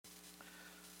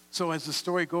So as the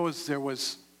story goes, there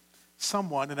was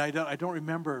someone, and I don't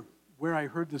remember where I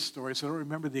heard this story, so I don't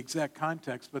remember the exact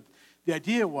context, but the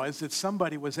idea was that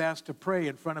somebody was asked to pray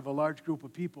in front of a large group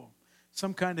of people,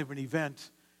 some kind of an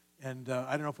event, and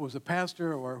I don't know if it was a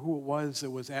pastor or who it was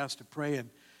that was asked to pray, and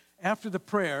after the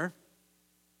prayer,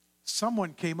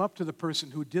 someone came up to the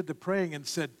person who did the praying and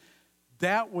said,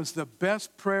 "That was the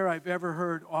best prayer I've ever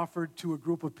heard offered to a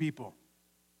group of people."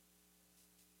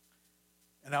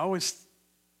 And I always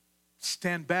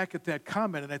stand back at that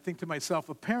comment and I think to myself,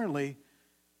 apparently,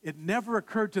 it never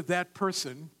occurred to that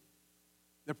person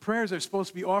that prayers are supposed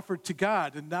to be offered to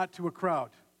God and not to a crowd,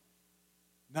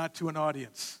 not to an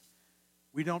audience.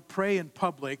 We don't pray in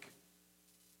public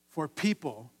for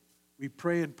people. We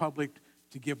pray in public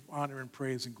to give honor and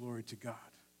praise and glory to God,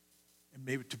 and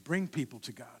maybe to bring people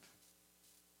to God.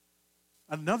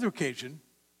 On another occasion,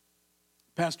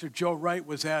 Pastor Joe Wright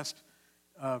was asked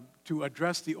to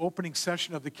address the opening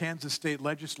session of the Kansas State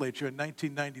Legislature in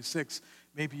 1996.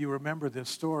 Maybe you remember this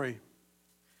story.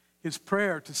 His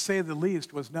prayer, to say the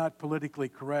least, was not politically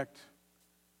correct.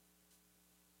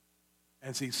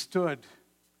 As he stood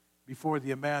before the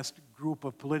amassed group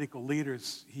of political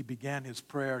leaders, he began his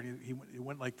prayer, and he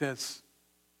went like this: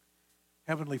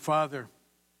 Heavenly Father,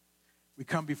 we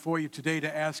come before you today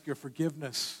to ask your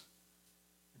forgiveness,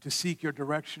 to seek your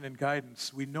direction and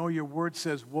guidance. We know your word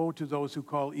says, woe to those who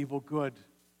call evil good.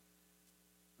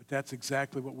 But that's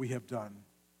exactly what we have done.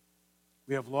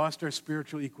 We have lost our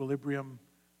spiritual equilibrium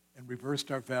and reversed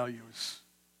our values.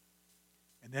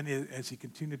 And then as he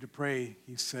continued to pray,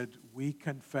 he said, we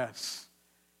confess.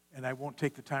 And I won't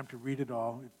take the time to read it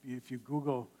all. If you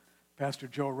Google Pastor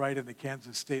Joe Wright in the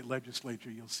Kansas State Legislature,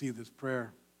 you'll see this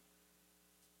prayer.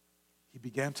 He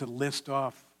began to list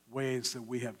off ways that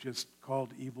we have just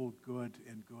called evil good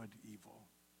and good evil.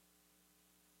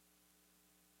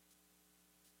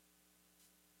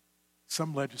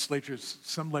 Some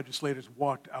legislators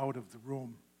walked out of the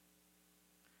room.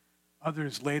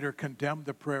 Others later condemned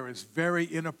the prayer as very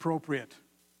inappropriate.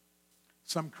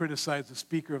 Some criticized the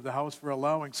Speaker of the House for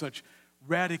allowing such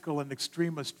radical and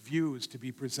extremist views to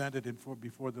be presented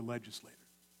before the legislature.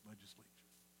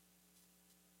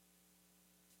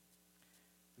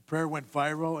 The prayer went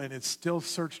viral, and it's still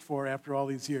searched for after all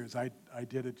these years. I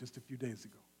did it just a few days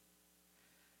ago.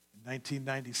 In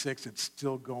 1996, it's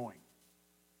still going.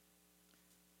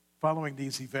 Following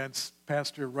these events,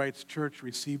 Pastor Wright's church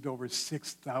received over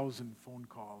 6,000 phone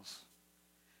calls.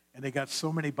 And they got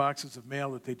so many boxes of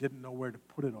mail that they didn't know where to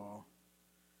put it all.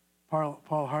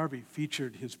 Paul Harvey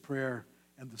featured his prayer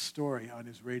and the story on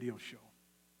his radio show.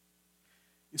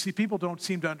 You see, people don't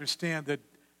seem to understand that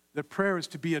prayer is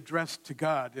to be addressed to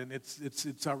God, and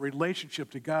it's our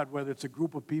relationship to God, whether it's a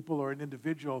group of people or an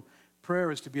individual. Prayer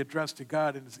is to be addressed to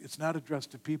God, and it's not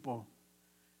addressed to people.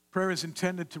 Prayer is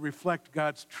intended to reflect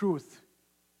God's truth.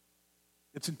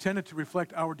 It's intended to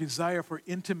reflect our desire for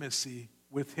intimacy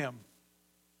with Him.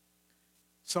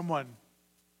 Someone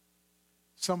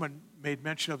made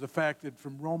mention of the fact that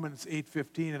from Romans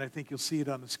 8:15, and I think you'll see it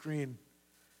on the screen,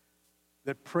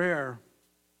 that prayer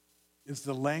is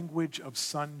the language of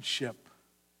sonship.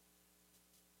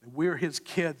 That we're His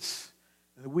kids,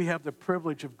 and that we have the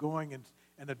privilege of going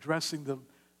and addressing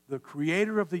the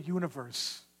creator of the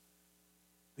universe,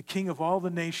 the King of all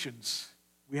the nations.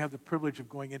 We have the privilege of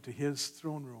going into His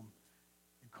throne room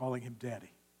and calling Him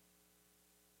Daddy.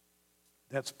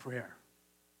 That's prayer.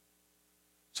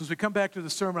 So as we come back to the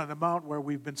Sermon on the Mount, where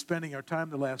we've been spending our time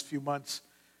the last few months,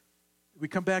 we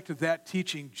come back to that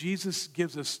teaching. Jesus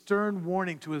gives a stern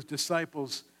warning to His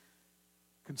disciples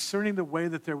concerning the way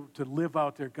that they're to live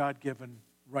out their God-given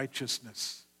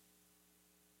righteousness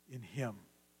in Him.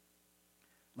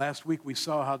 Last week we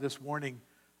saw how this warning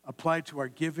applied to our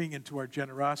giving and to our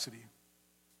generosity.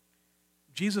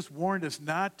 Jesus warned us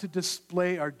not to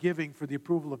display our giving for the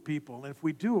approval of people. And if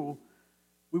we do,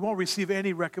 we won't receive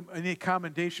any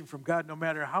commendation from God, no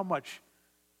matter how much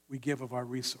we give of our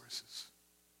resources.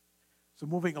 So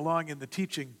moving along in the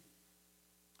teaching,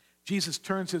 Jesus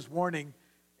turns His warning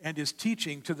and His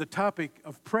teaching to the topic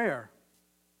of prayer.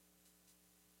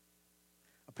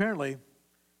 Apparently,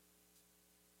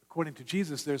 according to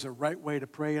Jesus, there's a right way to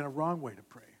pray and a wrong way to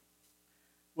pray.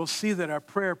 We'll see that our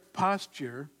prayer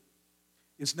posture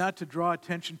is not to draw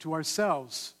attention to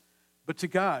ourselves, but to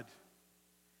God.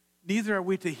 Neither are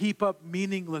we to heap up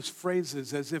meaningless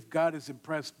phrases as if God is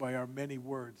impressed by our many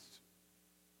words.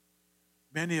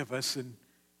 Many of us, and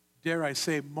dare I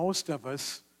say most of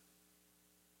us,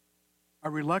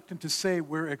 are reluctant to say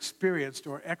we're experienced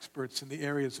or experts in the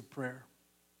areas of prayer.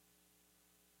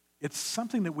 It's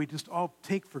something that we just all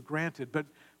take for granted, but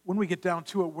when we get down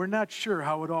to it, we're not sure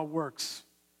how it all works.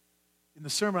 In the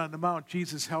Sermon on the Mount,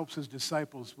 Jesus helps his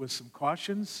disciples with some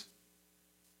cautions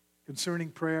concerning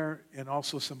prayer and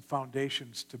also some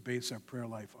foundations to base our prayer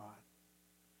life on.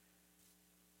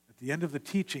 At the end of the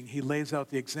teaching, he lays out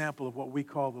the example of what we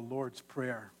call the Lord's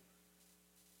Prayer.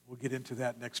 We'll get into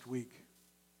that next week.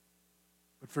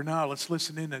 But for now, let's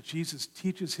listen in as Jesus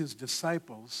teaches his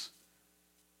disciples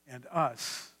and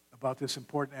us about this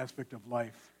important aspect of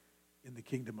life in the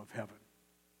kingdom of heaven.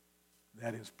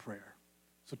 That is prayer.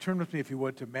 So turn with me, if you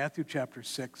would, to Matthew chapter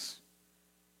 6.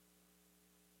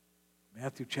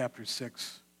 Matthew chapter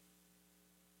 6.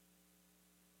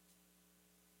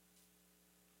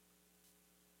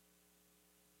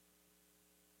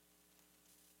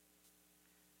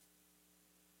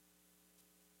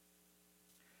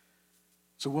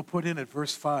 So we'll put in at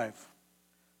verse 5.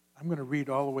 I'm going to read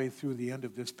all the way through the end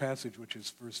of this passage, which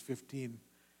is verse 15,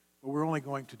 but we're only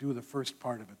going to do the first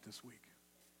part of it this week.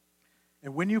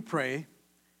 And when you pray,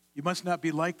 you must not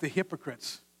be like the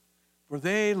hypocrites, for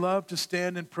they love to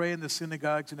stand and pray in the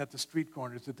synagogues and at the street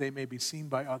corners, that they may be seen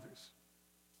by others.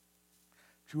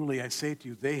 Truly, I say to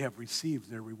you, they have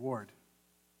received their reward.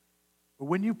 But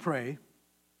when you pray,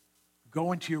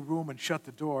 go into your room and shut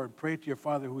the door and pray to your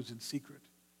Father who is in secret.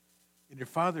 And your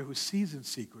Father who sees in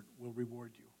secret will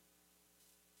reward you.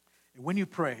 And when you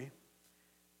pray,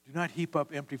 do not heap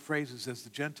up empty phrases as the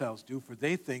Gentiles do, for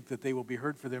they think that they will be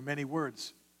heard for their many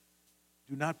words.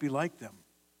 Do not be like them,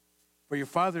 for your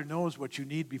Father knows what you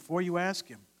need before you ask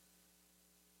him.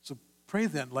 So pray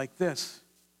then like this: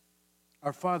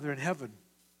 Our Father in heaven,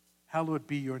 hallowed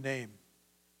be your name.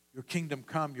 Your kingdom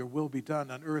come, your will be done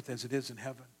on earth as it is in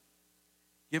heaven.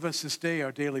 Give us this day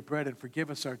our daily bread, and forgive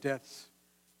us our debts,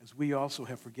 as we also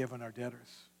have forgiven our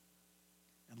debtors.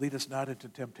 And lead us not into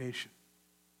temptation,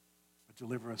 but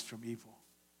deliver us from evil.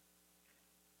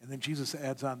 And then Jesus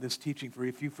adds on this teaching, for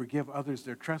if you forgive others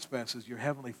their trespasses, your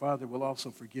heavenly Father will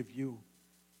also forgive you.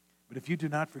 But if you do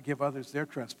not forgive others their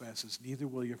trespasses, neither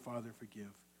will your Father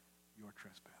forgive your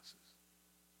trespasses.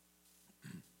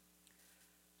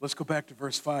 Let's go back to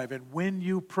verse 5. And when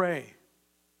you pray,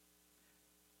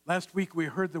 last week we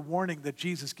heard the warning that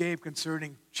Jesus gave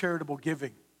concerning charitable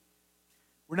giving.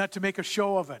 We're not to make a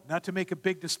show of it, not to make a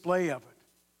big display of it.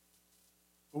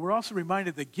 But we're also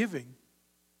reminded that giving,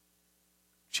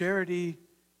 charity,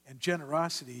 and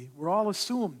generosity were all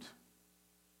assumed.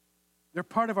 They're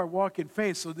part of our walk in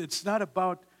faith, so it's not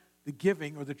about the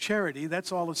giving or the charity.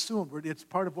 That's all assumed. It's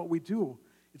part of what we do.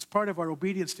 It's part of our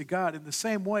obedience to God. In the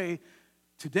same way,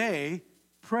 today,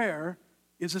 prayer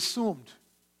is assumed.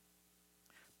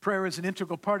 Prayer is an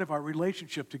integral part of our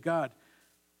relationship to God.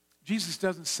 Jesus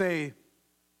doesn't say,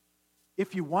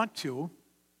 if you want to,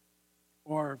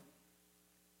 or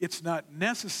it's not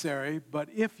necessary, but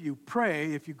if you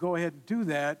pray, if you go ahead and do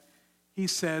that, he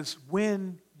says,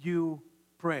 when you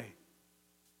pray.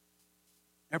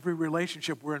 Every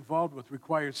relationship we're involved with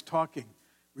requires talking,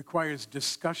 requires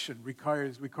discussion,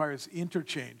 requires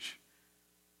interchange.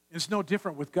 It's no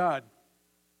different with God.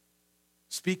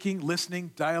 Speaking,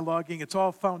 listening, dialoguing, it's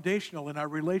all foundational in our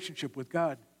relationship with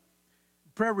God.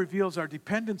 Prayer reveals our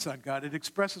dependence on God. It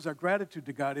expresses our gratitude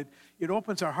to God. It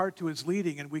opens our heart to his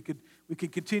leading, and we can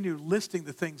continue listing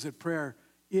the things that prayer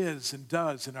is and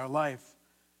does in our life.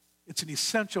 It's an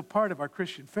essential part of our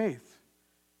Christian faith.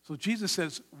 So Jesus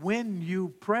says, when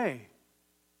you pray.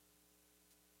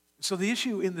 So the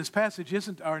issue in this passage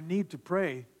isn't our need to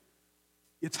pray,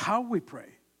 it's how we pray.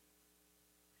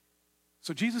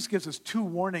 So Jesus gives us two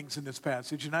warnings in this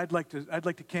passage, and I'd like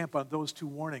to camp on those two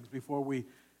warnings before we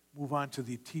move on to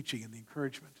the teaching and the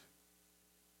encouragement.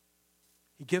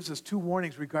 He gives us two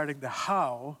warnings regarding the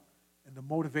how and the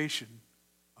motivation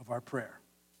of our prayer.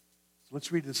 So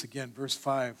let's read this again, verse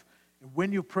 5. And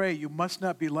when you pray, you must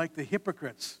not be like the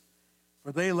hypocrites,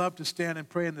 for they love to stand and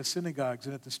pray in the synagogues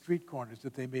and at the street corners,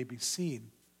 that they may be seen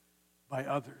by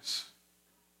others.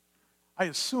 I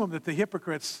assume that the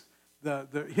hypocrites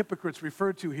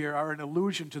referred to here are an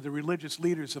allusion to the religious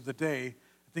leaders of the day.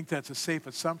 I think that's a safe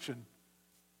assumption.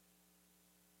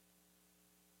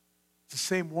 It's the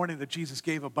same warning that Jesus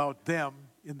gave about them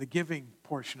in the giving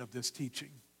portion of this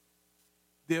teaching.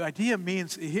 The idea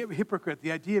means, hypocrite,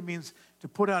 the idea means to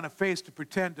put on a face, to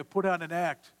pretend, to put on an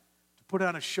act, to put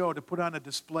on a show, to put on a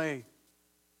display.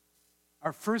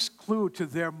 Our first clue to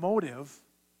their motive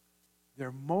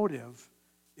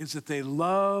is that they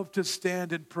love to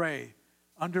stand and pray.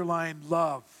 Underline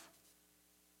love.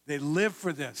 They live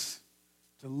for this.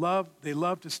 They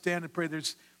love to stand and pray.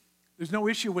 There's no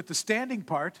issue with the standing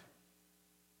part.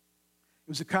 It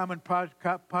was a common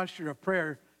posture of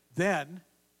prayer then,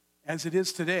 as it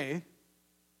is today.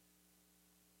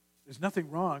 There's nothing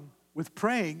wrong with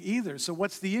praying either. So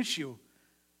what's the issue?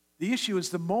 The issue is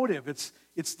the motive.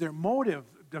 It's their motive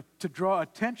to draw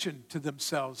attention to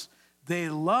themselves. They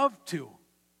love to.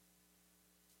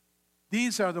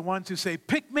 These are the ones who say,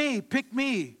 pick me,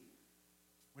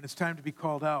 when it's time to be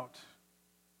called out.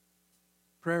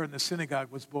 Prayer in the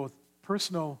synagogue was both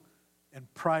personal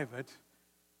and private,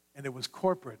 and it was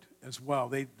corporate as well.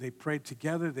 They prayed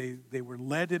together. They were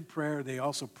led in prayer. They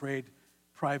also prayed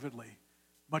privately,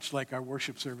 much like our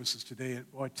worship services today.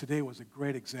 Today was a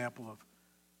great example of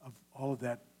all of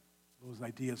that, those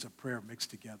ideas of prayer mixed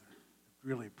together. I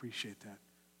really appreciate that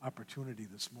opportunity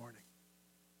this morning.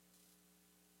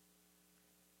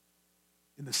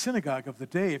 In the synagogue of the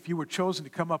day, if you were chosen to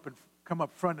come up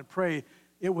front and pray,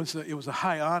 it was a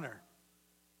high honor.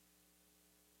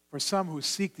 For some who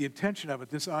seek the attention of it,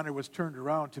 this honor was turned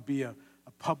around to be a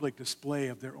public display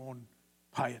of their own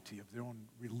piety, of their own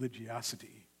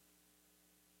religiosity.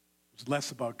 It was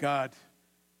less about God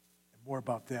and more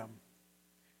about them.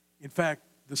 In fact,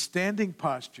 the standing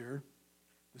posture,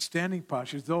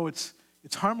 though it's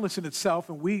harmless in itself,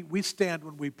 and we stand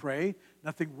when we pray,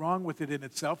 nothing wrong with it in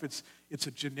itself. It's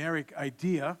a generic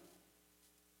idea.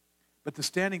 But the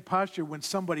standing posture, when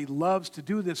somebody loves to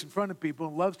do this in front of people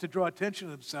and loves to draw attention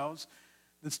to themselves,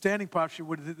 the standing posture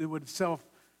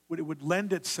would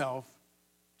lend itself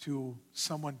to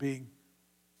someone being,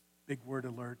 big word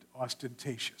alert,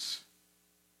 ostentatious.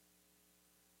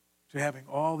 To having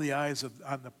all the eyes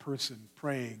on the person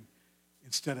praying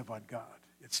instead of on God.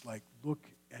 It's like, look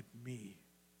at me.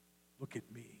 Look at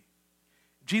me.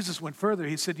 Jesus went further.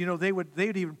 He said, they would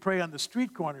even pray on the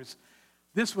street corners.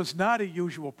 This was not a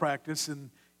usual practice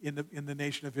in the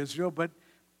nation of Israel, but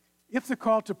if the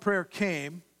call to prayer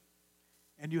came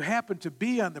and you happened to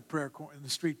be on in the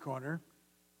street corner,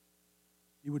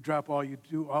 you would drop all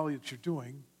that you're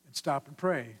doing and stop and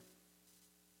pray.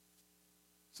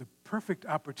 It's a perfect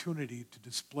opportunity to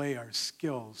display our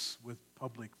skills with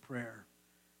public prayer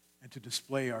and to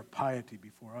display our piety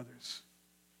before others.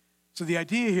 So the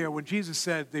idea here, when Jesus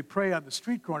said they pray on the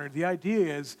street corner, the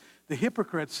idea is the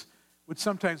hypocrites would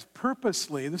sometimes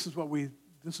purposely, this is what we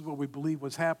believe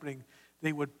was happening,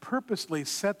 they would purposely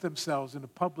set themselves in a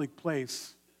public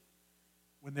place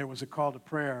when there was a call to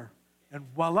prayer, and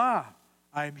voila,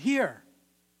 I'm here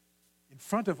in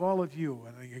front of all of you,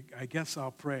 and I guess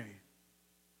I'll pray.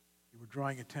 They were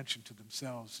drawing attention to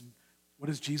themselves. And what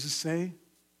does Jesus say?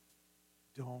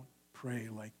 Don't pray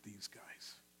like these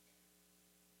guys.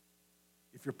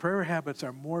 If your prayer habits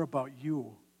are more about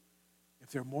you, if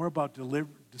they're more about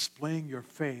displaying your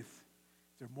faith,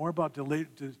 if they're more about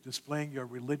displaying your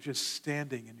religious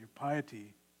standing and your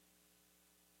piety,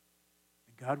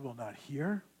 then God will not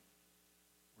hear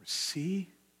or see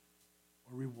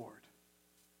or reward.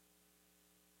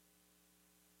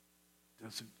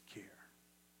 Doesn't care.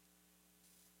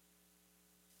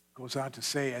 Goes on to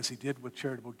say, as he did with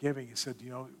charitable giving, he said,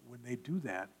 when they do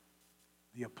that,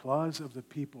 the applause of the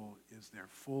people is their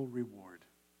full reward,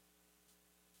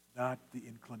 not the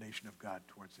inclination of God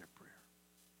towards their prayer.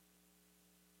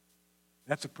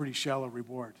 That's a pretty shallow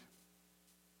reward.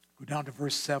 Go down to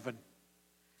verse 7.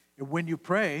 And when you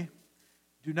pray,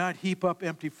 do not heap up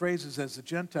empty phrases as the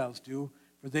Gentiles do,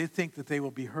 for they think that they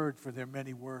will be heard for their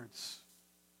many words.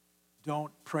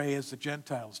 Don't pray as the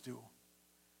Gentiles do.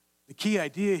 The key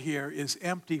idea here is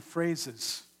empty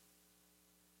phrases.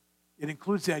 It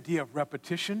includes the idea of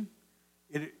repetition.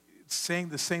 It's saying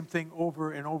the same thing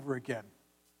over and over again.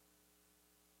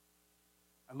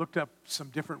 I looked up some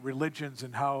different religions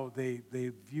and how they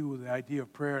view the idea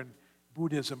of prayer. In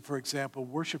Buddhism, for example,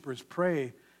 worshipers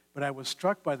pray, but I was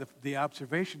struck by the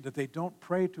observation that they don't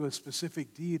pray to a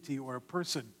specific deity or a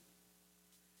person.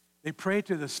 They pray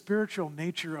to the spiritual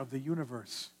nature of the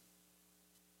universe.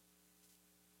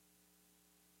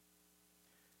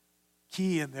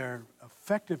 Key in their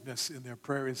effectiveness in their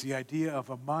prayer is the idea of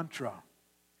a mantra,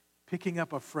 picking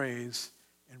up a phrase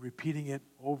and repeating it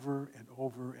over and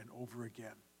over and over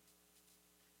again.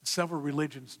 Several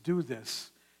religions do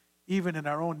this, even in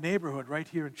our own neighborhood right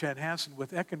here in Chanhassen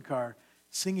with Eckankar,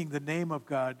 singing the name of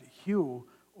God, Hugh,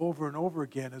 over and over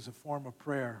again as a form of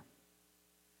prayer.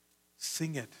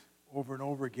 Sing it over and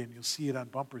over again. You'll see it on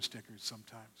bumper stickers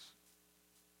sometimes.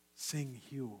 Sing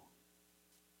Hugh.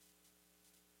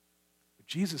 But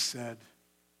Jesus said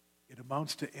it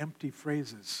amounts to empty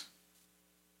phrases,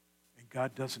 and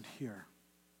God doesn't hear.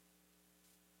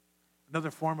 Another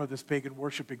form of this pagan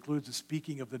worship includes the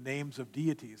speaking of the names of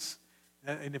deities.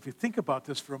 And if you think about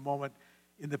this for a moment,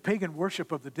 in the pagan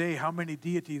worship of the day, how many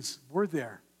deities were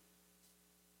there?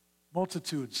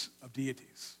 Multitudes of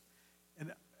deities.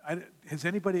 And has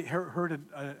anybody heard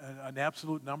an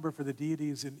absolute number for the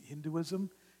deities in Hinduism?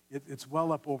 It's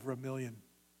well up over 1 million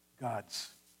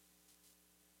gods.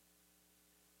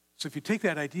 So if you take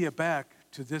that idea back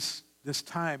to this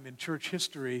time in church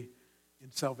history, in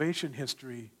salvation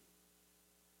history,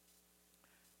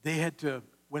 they had to,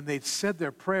 when they said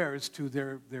their prayers to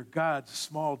their gods,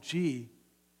 small g,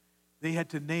 they had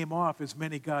to name off as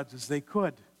many gods as they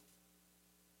could.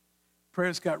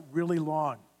 Prayers got really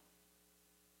long.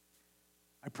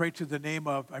 I pray to the name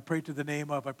of, I pray to the name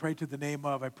of, I pray to the name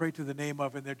of, I pray to the name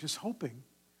of, and they're just hoping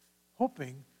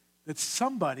that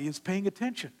somebody is paying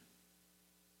attention.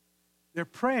 They're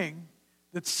praying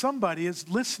that somebody is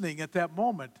listening at that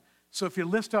moment. So if you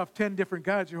list off 10 different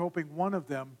gods, you're hoping one of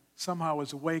them somehow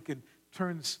is awake and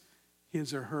turns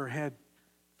his or her head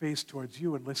face towards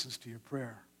you and listens to your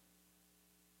prayer.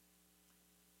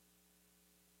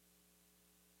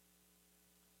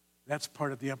 That's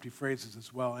part of the empty phrases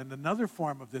as well. And another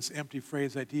form of this empty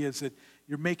phrase idea is that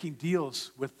you're making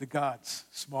deals with the gods,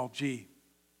 small g.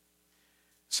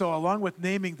 So along with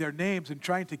naming their names and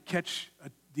trying to catch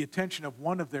the attention of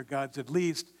one of their gods at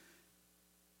least,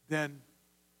 then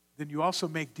you also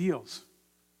make deals.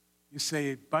 You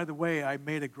say, by the way, I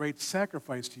made a great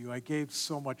sacrifice to you. I gave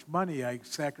so much money. I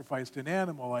sacrificed an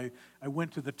animal. I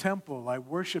went to the temple. I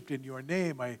worshiped in your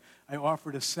name. I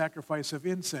offered a sacrifice of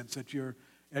incense at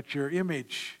your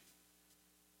image.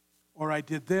 Or I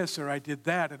did this or I did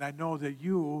that, and I know that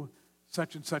you,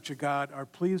 such and such a God, are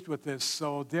pleased with this.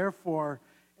 So therefore,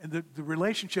 and the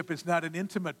relationship is not an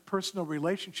intimate, personal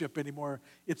relationship anymore.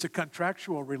 It's a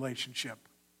contractual relationship.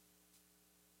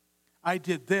 I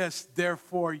did this,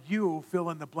 therefore you, fill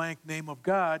in the blank name of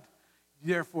God,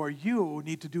 therefore you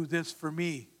need to do this for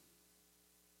me.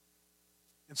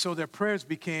 And so their prayers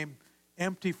became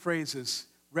empty phrases,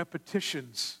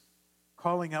 repetitions,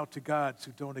 calling out to gods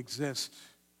who don't exist.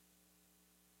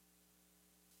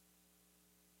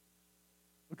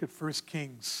 Look at 1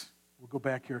 Kings. We'll go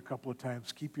back here a couple of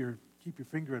times. Keep your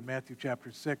finger in Matthew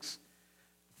chapter 6.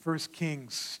 1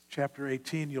 Kings chapter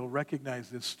 18, you'll recognize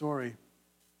this story.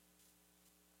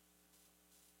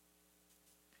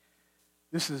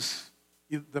 This is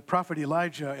the prophet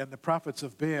Elijah and the prophets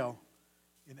of Baal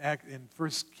in 1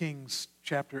 Kings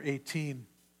chapter 18.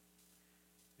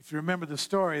 If you remember the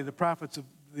story, the prophets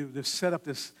they set up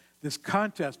this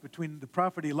contest between the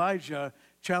prophet Elijah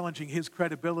challenging his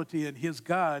credibility and his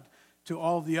God to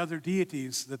all the other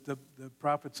deities that the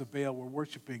prophets of Baal were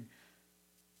worshiping.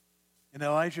 And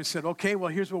Elijah said, okay, well,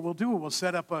 here's what we'll do. We'll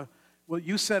set up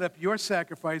you set up your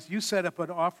sacrifice, you set up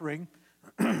an offering,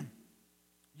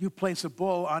 you place a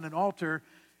bull on an altar,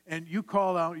 and you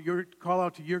call out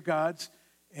to your gods,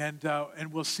 and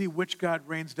we'll see which God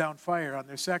rains down fire on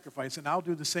their sacrifice, and I'll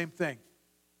do the same thing.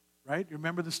 Right? You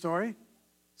remember the story?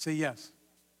 Say yes.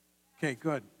 Okay,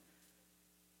 good.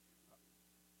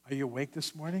 Are you awake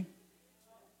this morning?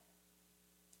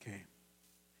 Okay.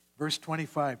 Verse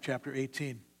 25, chapter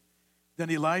 18. Then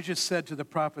Elijah said to the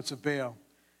prophets of Baal,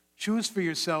 choose for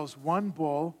yourselves one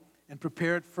bull and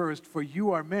prepare it first, for you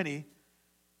are many,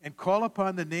 and call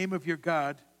upon the name of your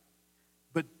God,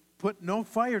 but put no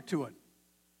fire to it.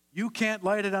 You can't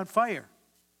light it on fire.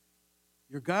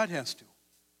 Your God has to.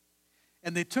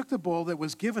 And they took the bull that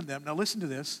was given them. Now listen to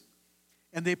this.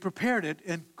 And they prepared it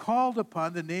and called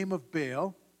upon the name of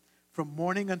Baal from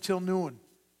morning until noon.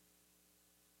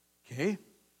 Okay?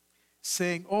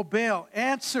 Saying, "O Baal,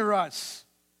 answer us."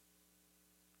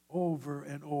 Over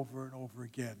and over and over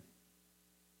again.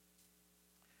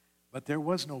 But there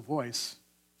was no voice,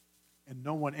 and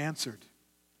no one answered.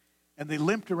 And they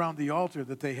limped around the altar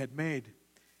that they had made.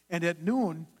 And at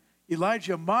noon,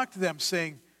 Elijah mocked them,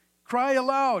 saying, "Cry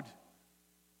aloud.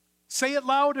 Say it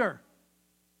louder.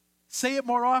 Say it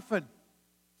more often.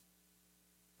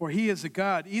 For he is a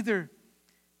God."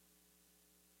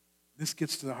 This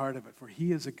gets to the heart of it. For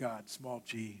he is a God, small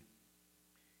g.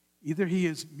 Either he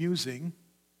is musing,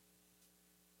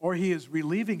 or he is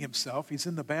relieving himself. He's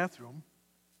in the bathroom.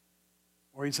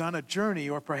 Or he's on a journey,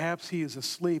 or perhaps he is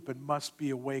asleep and must be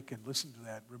awakened. Listen to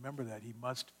that. Remember that. He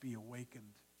must be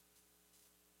awakened.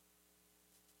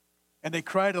 And they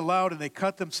cried aloud, and they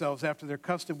cut themselves after their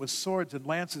custom with swords and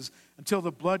lances until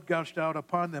the blood gushed out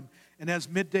upon them. And as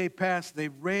midday passed, they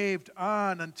raved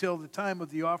on until the time of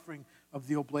the offering of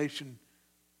the oblation.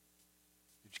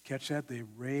 Did you catch that? They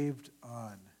raved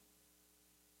on.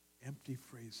 Empty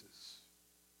phrases.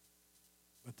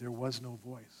 But there was no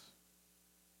voice.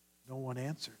 No one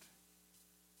answered.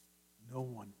 No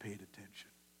one paid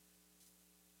attention.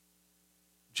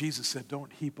 Jesus said,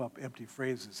 don't heap up empty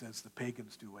phrases as the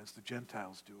pagans do, as the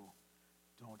Gentiles do.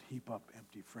 Don't heap up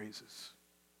empty phrases.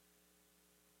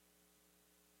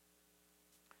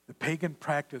 The pagan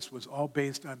practice was all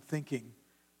based on thinking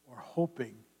or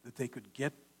hoping that they could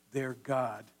get their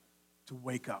God to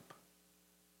wake up.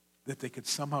 that they could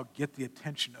somehow get the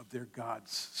attention of their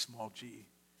gods, small g.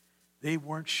 They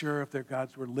weren't sure if their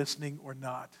gods were listening or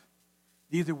not.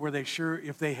 Neither were they sure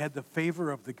if they had the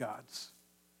favor of the gods.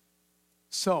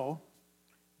 So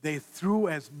they threw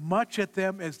as much at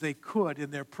them as they could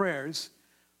in their prayers,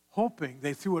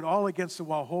 they threw it all against the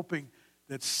wall, hoping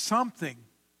that something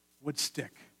would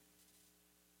stick.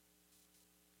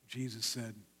 Jesus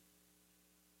said,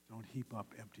 don't heap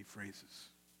up empty phrases.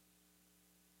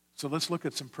 So let's look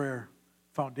at some prayer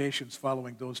foundations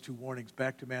following those two warnings.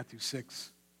 Back to Matthew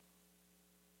 6.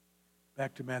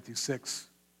 Back to Matthew 6.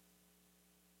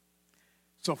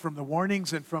 So from the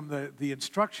warnings and from the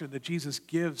instruction that Jesus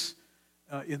gives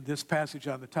in this passage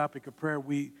on the topic of prayer,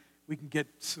 we can get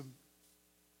some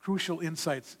crucial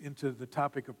insights into the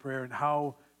topic of prayer and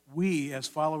how we as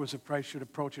followers of Christ should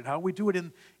approach it, how we do it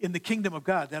in the kingdom of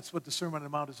God. That's what the Sermon on the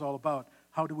Mount is all about.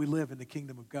 How do we live in the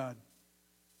kingdom of God?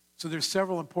 So there's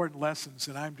several important lessons,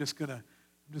 and I'm just gonna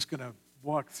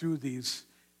walk through these.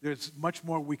 There's much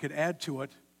more we could add to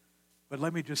it, but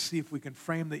let me just see if we can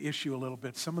frame the issue a little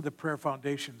bit. Some of the prayer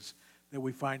foundations that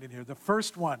we find in here. The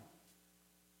first one,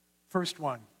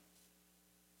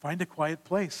 find a quiet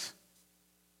place.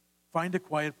 Find a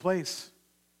quiet place.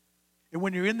 And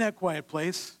when you're in that quiet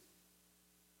place,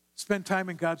 spend time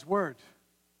in God's Word.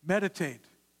 Meditate.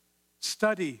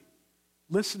 Study.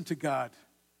 Listen to God.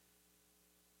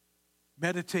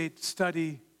 Meditate,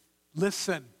 study,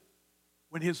 listen.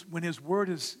 When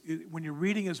you're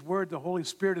reading His Word, the Holy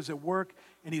Spirit is at work,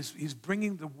 and He's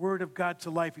bringing the Word of God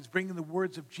to life. He's bringing the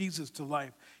words of Jesus to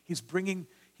life. He's bringing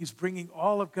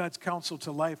all of God's counsel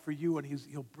to life for you, and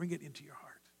He'll bring it into your heart.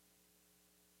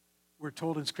 We're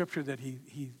told in Scripture that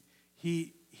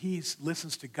He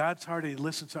listens to God's heart and He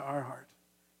listens to our heart.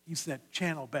 He's that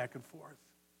channel back and forth.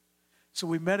 So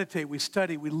we meditate, we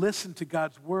study, we listen to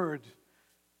God's Word,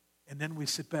 and then we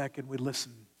sit back and we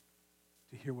listen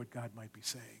to hear what God might be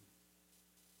saying.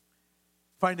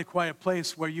 Find a quiet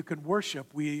place where you can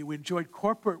worship. We enjoyed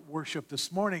corporate worship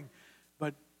this morning,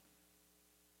 and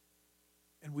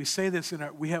we say this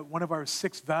we have one of our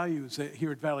 6 values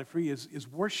here at Valley Free is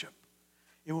worship.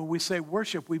 And when we say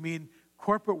worship, we mean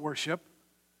corporate worship.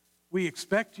 We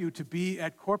expect you to be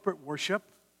at corporate worship,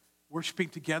 worshiping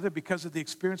together because of the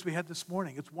experience we had this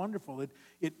morning. It's wonderful.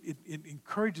 It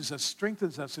encourages us,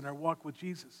 strengthens us in our walk with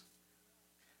Jesus.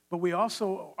 But we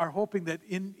also are hoping that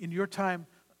in your time,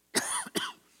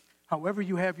 however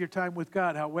you have your time with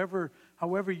God, however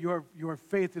your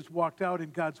faith is walked out in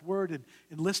God's Word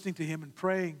and listening to Him and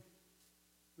praying,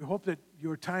 we hope that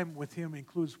your time with Him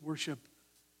includes worship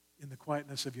in the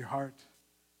quietness of your heart,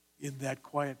 in that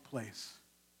quiet place.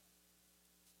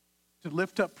 To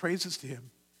lift up praises to Him.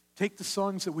 Take the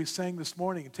songs that we sang this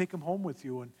morning and take them home with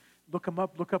you and look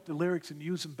up the lyrics and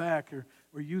use them back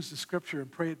or use the Scripture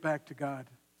and pray it back to God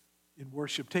in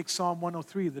worship. Take Psalm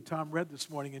 103 that Tom read this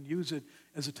morning and use it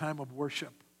as a time of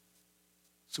worship.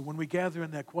 So when we gather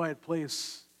in that quiet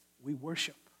place, we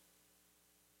worship.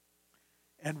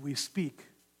 And we speak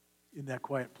in that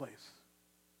quiet place.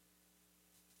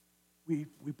 We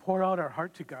pour out our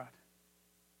heart to God.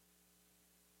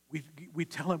 We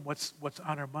tell Him what's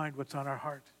on our mind, what's on our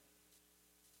heart.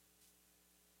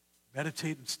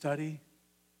 Meditate and study.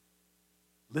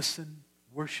 Listen,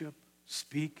 worship,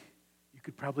 speak. You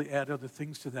could probably add other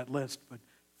things to that list, but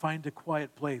find a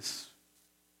quiet place.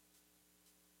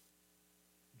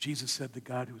 Jesus said, the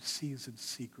God who sees in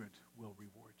secret will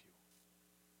reward you.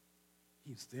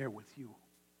 He's there with you.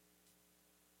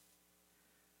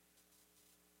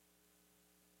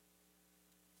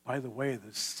 By the way,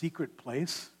 the secret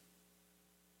place,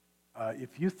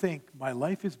 if you think my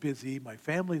life is busy, my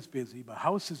family is busy, my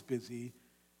house is busy,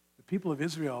 the people of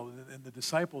Israel and the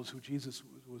disciples who Jesus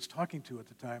was talking to at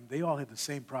the time, they all had the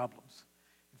same problems.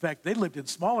 In fact, they lived in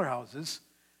smaller houses,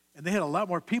 and they had a lot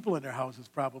more people in their houses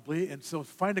probably, and so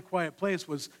find a quiet place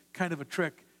was kind of a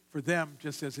trick for them,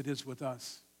 just as it is with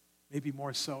us, maybe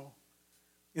more so.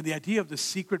 And the idea of the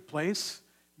secret place,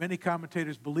 many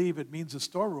commentators believe it means a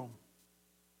storeroom,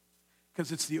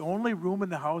 because it's the only room in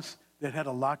the house that had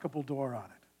a lockable door on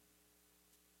it.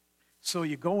 So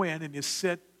you go in and you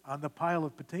sit on the pile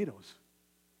of potatoes.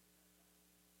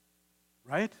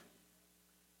 Right?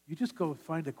 You just go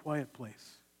find a quiet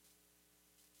place.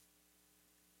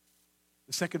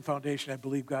 The second foundation I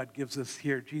believe God gives us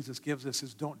here, Jesus gives us,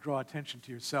 is don't draw attention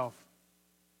to yourself.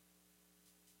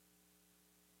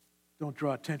 Don't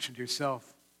draw attention to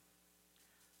yourself.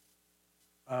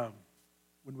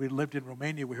 When we lived in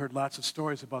Romania, we heard lots of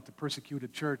stories about the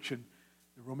persecuted church, and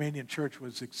the Romanian church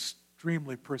was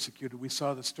extremely persecuted. We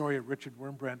saw the story of Richard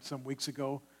Wurmbrand some weeks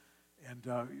ago, and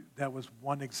that was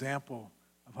one example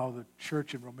of how the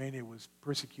church in Romania was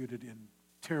persecuted in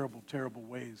terrible, terrible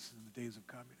ways in the days of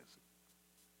communism.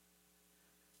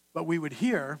 But we would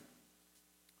hear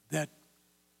that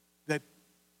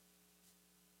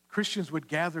Christians would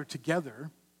gather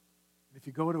together. If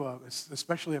you go to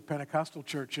especially a Pentecostal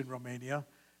church in Romania,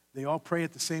 they all pray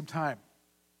at the same time.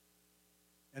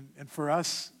 And for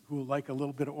us who like a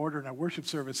little bit of order in our worship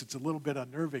service, it's a little bit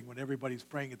unnerving when everybody's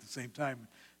praying at the same time.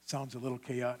 It sounds a little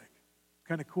chaotic.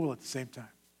 Kind of cool at the same time.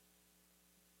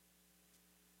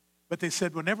 But they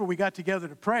said whenever we got together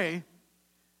to pray,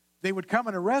 they would come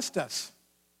and arrest us.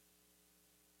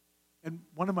 And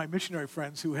one of my missionary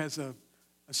friends who has a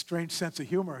strange sense of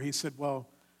humor, he said, well,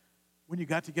 when you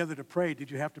got together to pray, did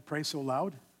you have to pray so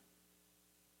loud?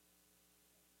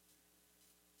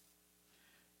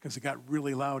 Because it got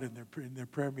really loud in their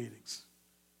prayer meetings.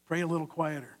 Pray a little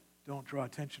quieter. Don't draw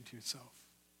attention to yourself.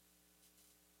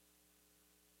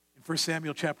 In 1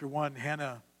 Samuel chapter 1,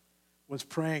 Hannah was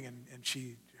praying, and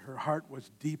her heart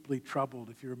was deeply troubled,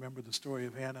 if you remember the story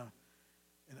of Hannah,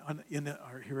 and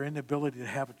her inability to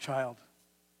have a child.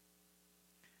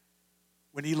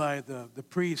 When Eli, the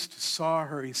priest, saw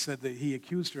her, he said that he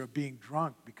accused her of being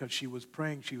drunk because she was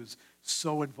praying. She was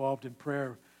so involved in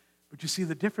prayer. But you see,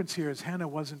 the difference here is Hannah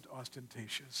wasn't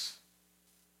ostentatious.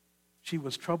 She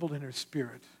was troubled in her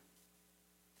spirit.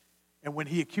 And when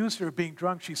he accused her of being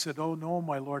drunk, she said, oh, no,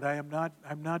 my Lord, I'm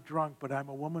not drunk, but I'm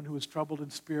a woman who is troubled in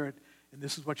spirit. And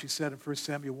this is what she said in 1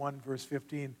 Samuel 1, verse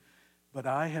 15. But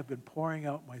I have been pouring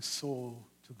out my soul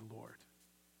to the Lord.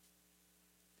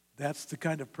 That's the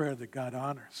kind of prayer that God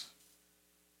honors.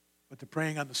 But the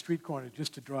praying on the street corner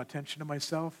just to draw attention to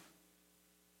myself,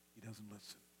 he doesn't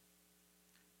listen.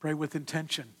 Pray with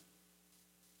intention.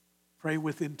 Pray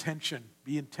with intention.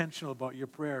 Be intentional about your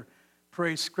prayer.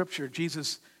 Pray Scripture.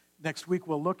 Jesus, next week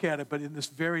we'll look at it, but in this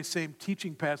very same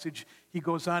teaching passage, he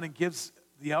goes on and gives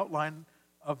the outline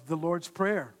of the Lord's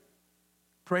Prayer.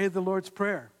 Pray the Lord's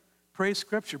Prayer. Pray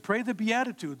Scripture. Pray the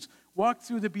Beatitudes. Walk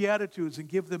through the Beatitudes and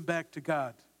give them back to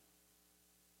God.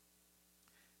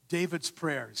 David's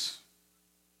prayers,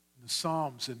 the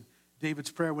Psalms, and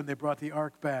David's prayer when they brought the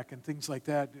ark back and things like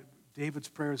that. David's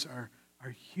prayers are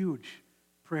huge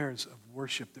prayers of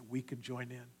worship that we can join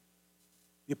in.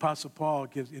 The Apostle Paul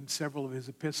gives, in several of his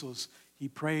epistles, he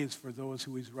prays for those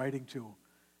who he's writing to.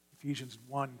 Ephesians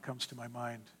 1 comes to my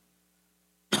mind.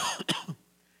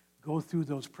 Go through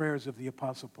those prayers of the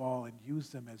Apostle Paul and use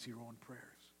them as your own prayers.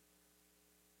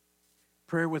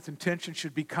 Prayer with intention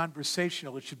should be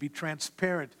conversational. It should be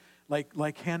transparent,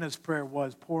 like Hannah's prayer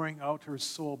was, pouring out her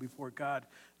soul before God,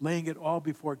 laying it all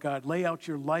before God. Lay out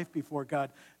your life before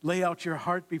God. Lay out your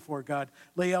heart before God.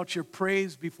 Lay out your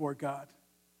praise before God.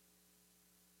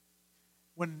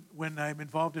 When I'm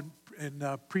involved in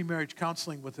pre-marriage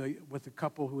counseling with a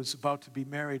couple who is about to be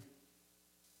married,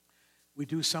 we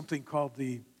do something called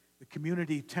the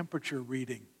community temperature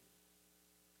reading.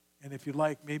 And if you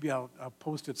like, maybe I'll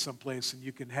post it someplace and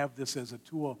you can have this as a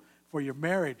tool for your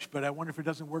marriage. But I wonder if it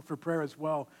doesn't work for prayer as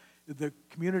well. The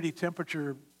community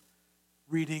temperature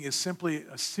reading is simply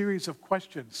a series of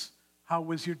questions. How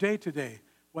was your day today?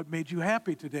 What made you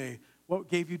happy today? What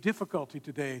gave you difficulty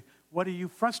today? What are you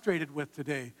frustrated with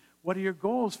today? What are your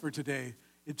goals for today?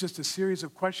 It's just a series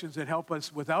of questions that help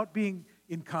us, without being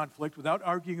in conflict, without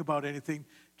arguing about anything,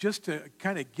 just to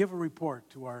kind of give a report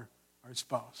to our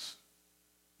spouse.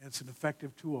 And it's an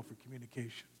effective tool for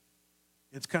communication.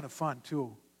 It's kind of fun,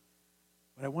 too.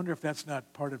 But I wonder if that's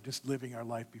not part of just living our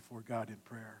life before God in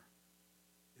prayer,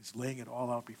 is laying it all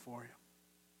out before Him.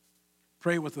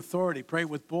 Pray with authority. Pray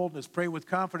with boldness. Pray with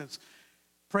confidence.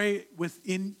 Pray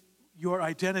within your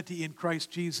identity in Christ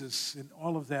Jesus. In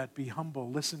all of that, be humble.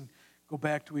 Listen, go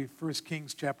back to 1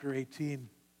 Kings chapter 18,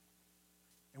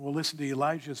 and we'll listen to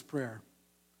Elijah's prayer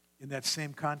in that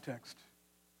same context.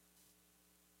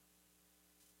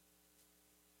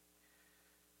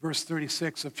 Verse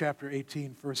 36 of chapter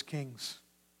 18, 1 Kings.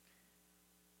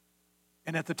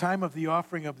 And at the time of the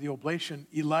offering of the oblation,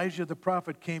 Elijah the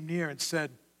prophet came near and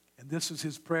said, and this is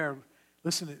his prayer,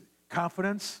 listen,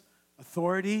 confidence,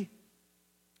 authority,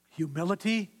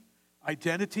 humility,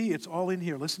 identity, it's all in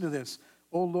here. Listen to this.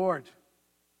 O Lord,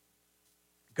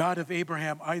 God of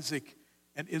Abraham, Isaac,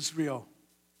 and Israel.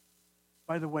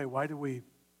 By the way, why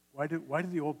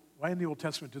in the Old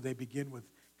Testament do they begin with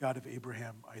God of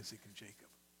Abraham, Isaac, and Jacob?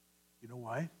 You know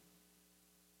why?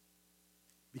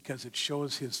 Because it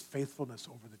shows His faithfulness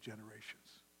over the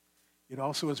generations. It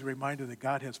also is a reminder that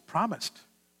God has promised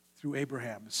through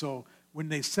Abraham. So when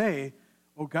they say,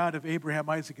 O God of Abraham,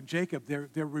 Isaac, and Jacob,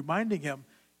 they're reminding him,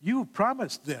 you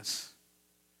promised this.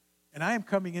 And I am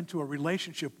coming into a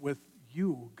relationship with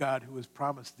you, God, who has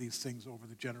promised these things over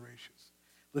the generations.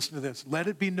 Listen to this. Let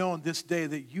it be known this day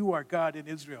that you are God in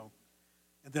Israel,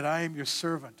 and that I am your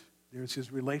servant. There's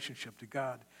his relationship to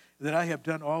God. And that I have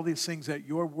done all these things at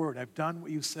your word. I've done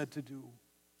what you said to do.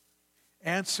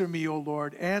 Answer me, O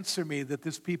Lord, answer me, that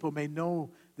this people may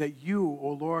know that you,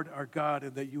 O Lord, are God,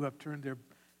 and that you have turned their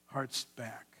hearts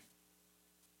back.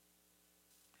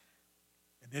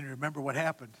 And then remember what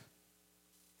happened.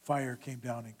 Fire came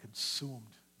down and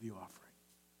consumed the offering.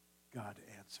 God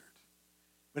answered.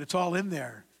 But it's all in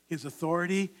there. His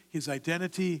authority, his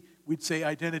identity, we'd say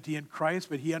identity in Christ,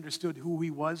 but he understood who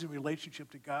he was in relationship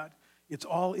to God. It's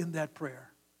all in that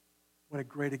prayer. What a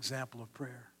great example of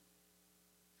prayer.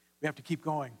 We have to keep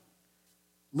going.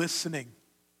 Listening.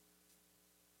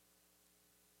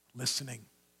 Listening.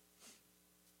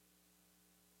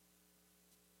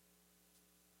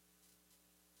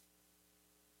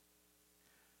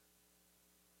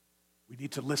 We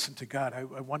need to listen to God. I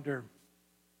wonder,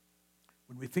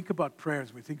 when we think about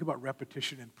prayers, we think about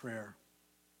repetition in prayer.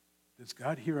 Does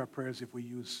God hear our prayers if we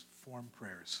use form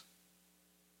prayers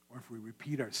or if we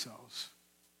repeat ourselves?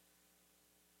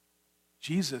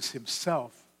 Jesus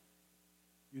himself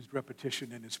used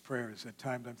repetition in his prayers at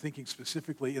times. I'm thinking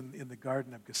specifically in the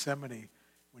Garden of Gethsemane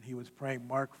when he was praying.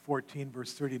 Mark 14,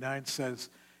 verse 39 says,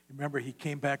 remember, he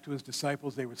came back to his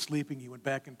disciples. They were sleeping. He went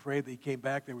back and prayed. He came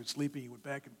back. They were sleeping. He went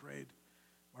back and prayed.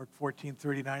 Mark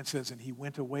 14:39 says, and he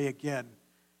went away again,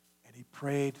 and he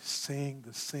prayed, saying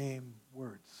the same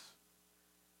words.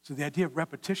 So the idea of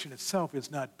repetition itself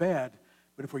is not bad,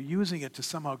 but if we're using it to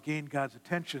somehow gain God's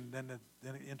attention, then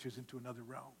it enters into another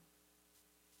realm.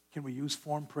 Can we use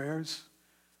form prayers?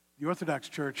 The Orthodox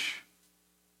Church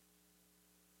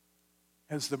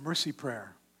has the mercy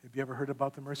prayer. Have you ever heard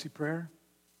about the mercy prayer?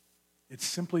 It's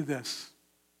simply this: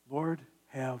 Lord,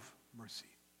 have mercy.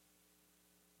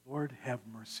 Lord, have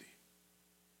mercy.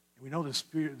 And we know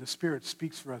the Spirit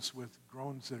speaks for us with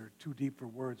groans that are too deep for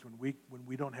words when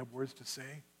we don't have words to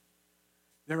say.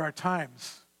 There are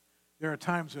times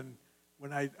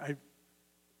when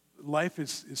life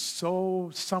is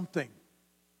so something.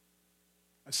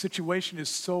 A situation is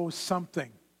so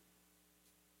something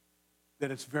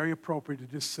that it's very appropriate to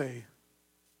just say,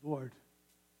 Lord,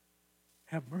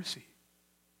 have mercy.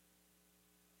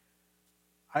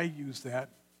 I use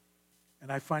that,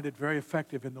 and I find it very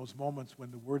effective in those moments when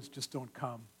the words just don't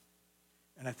come.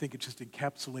 And I think it just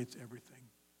encapsulates everything.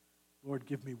 Lord,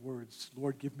 give me words.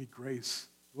 Lord, give me grace.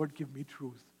 Lord, give me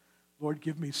truth. Lord,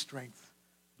 give me strength.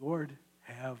 Lord,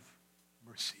 have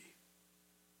mercy.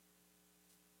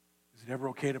 Is it ever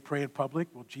okay to pray in public?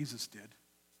 Well, Jesus did.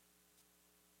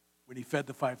 When he fed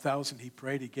the 5,000, he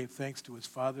prayed. He gave thanks to his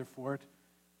Father for it.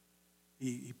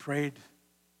 He prayed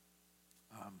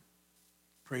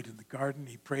in the garden.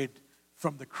 He prayed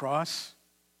from the cross.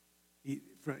 In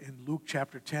Luke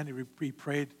chapter 10, he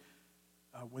prayed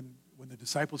when the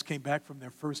disciples came back from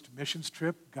their first missions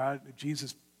trip.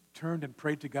 Jesus turned and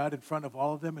prayed to God in front of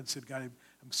all of them and said, God,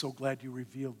 I'm so glad you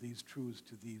revealed these truths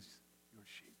to these, your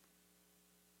sheep.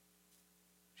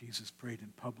 Jesus prayed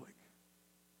in public.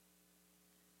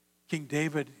 King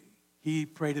David, he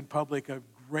prayed in public a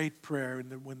great prayer.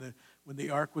 And when the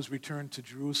ark was returned to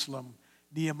Jerusalem,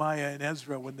 Nehemiah and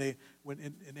Ezra, when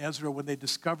they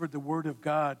discovered the word of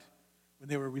God, when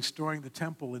they were restoring the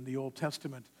temple in the Old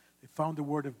Testament, they found the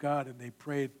word of God and they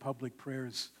prayed public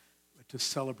prayers to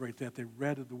celebrate that. They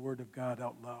read the word of God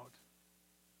out loud.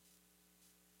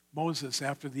 Moses,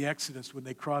 after the Exodus, when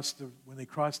they crossed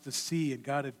the sea and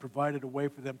God had provided a way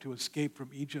for them to escape from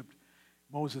Egypt,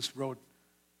 Moses wrote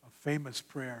a famous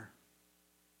prayer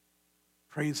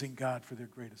praising God for their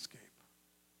great escape.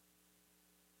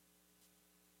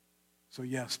 So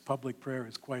yes, public prayer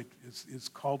is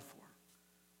called for.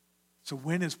 So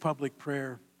when is public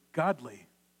prayer godly?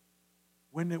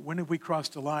 When have we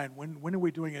crossed a line? When are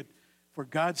we doing it for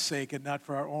God's sake and not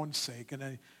for our own sake?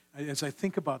 And as I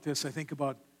think about this, I think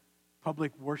about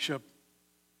public worship.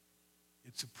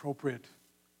 It's appropriate.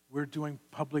 We're doing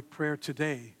public prayer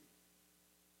today.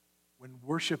 When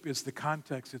worship is the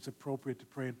context, it's appropriate to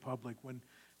pray in public.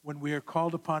 When we are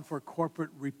called upon for corporate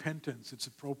repentance, it's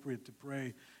appropriate to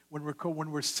pray. When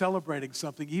we're celebrating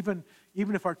something, even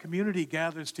if our community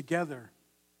gathers together,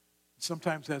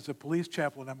 sometimes as a police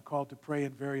chaplain, I'm called to pray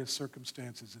in various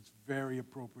circumstances. It's very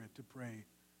appropriate to pray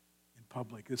in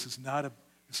public. This is not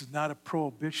a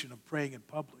prohibition of praying in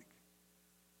public.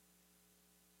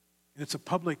 And it's a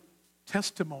public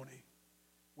testimony.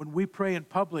 When we pray in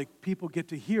public, people get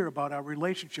to hear about our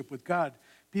relationship with God.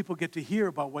 People get to hear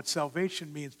about what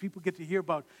salvation means. People get to hear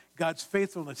about God's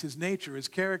faithfulness, his nature, his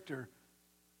character.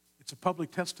 It's a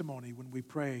public testimony when we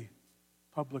pray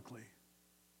publicly.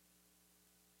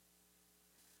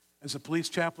 As a police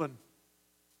chaplain,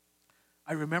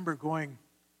 I remember going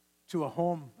to a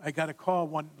home. I got a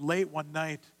call late one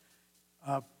night.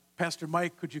 Pastor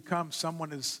Mike, could you come?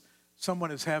 Someone is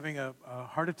having a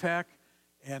heart attack,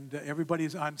 and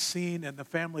everybody's on scene, and the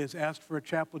family has asked for a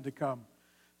chaplain to come.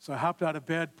 So I hopped out of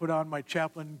bed, put on my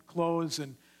chaplain clothes,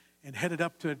 and headed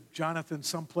up to Jonathan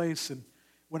someplace. And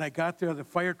when I got there, the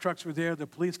fire trucks were there, the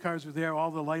police cars were there,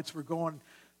 all the lights were going.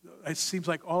 It seems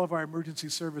like all of our emergency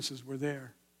services were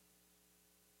there.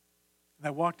 And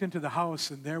I walked into the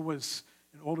house, and there was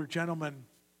an older gentleman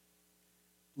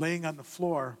laying on the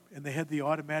floor, and they had the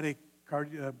automatic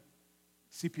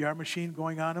CPR machine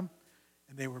going on him,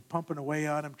 and they were pumping away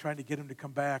on him, trying to get him to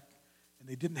come back. And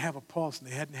they didn't have a pulse, and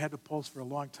they hadn't had a pulse for a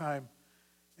long time.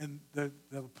 And the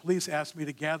police asked me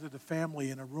to gather the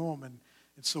family in a room, and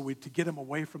so to get him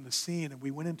away from the scene, and we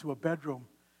went into a bedroom,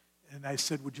 and I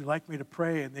said, would you like me to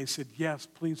pray? And they said, yes,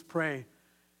 please pray.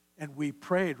 And we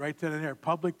prayed right then and there,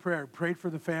 public prayer, prayed for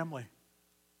the family.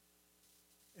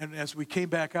 And as we came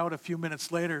back out a few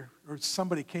minutes later, or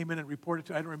somebody came in and reported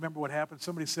I don't remember what happened,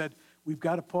 somebody said, we've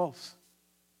got a pulse.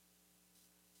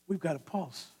 We've got a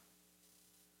pulse.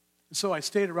 And so I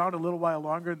stayed around a little while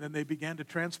longer, and then they began to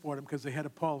transport him because they had a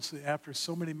pulse after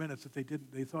so many minutes that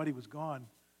they thought he was gone.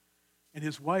 And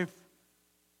his wife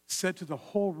said to the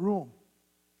whole room,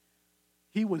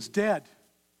 he was dead.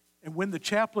 And when the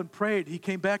chaplain prayed, he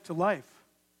came back to life.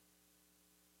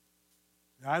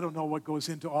 Now, I don't know what goes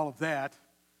into all of that.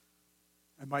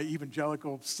 And my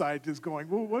evangelical side is going,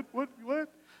 well, what?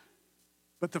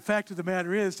 But the fact of the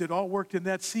matter is, it all worked in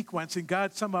that sequence, and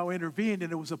God somehow intervened,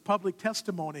 and it was a public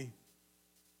testimony.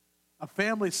 A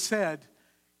family said,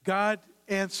 God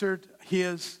answered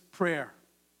his prayer.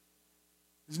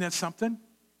 Isn't that something?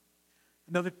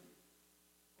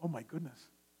 Oh my goodness.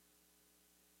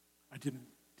 I didn't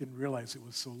realize it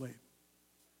was so late.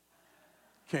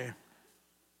 Okay.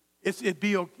 It'd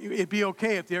be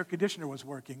okay if the air conditioner was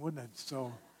working, wouldn't it?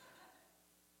 So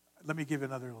let me give you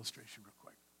another illustration real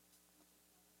quick.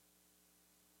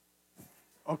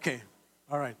 Okay.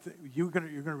 All right. You're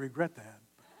gonna regret that.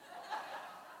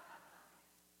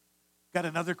 Got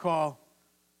another call.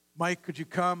 Mike, could you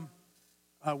come?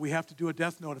 We have to do a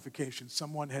death notification.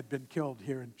 Someone had been killed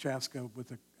here in Chaska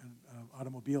with an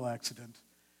automobile accident.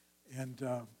 And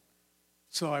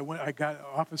so an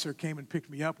officer came and picked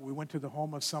me up. We went to the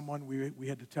home of someone. We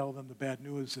had to tell them the bad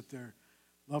news that their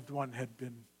loved one had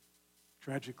been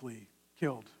tragically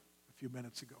killed a few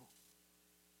minutes ago.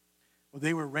 Well,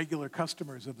 they were regular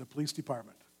customers of the police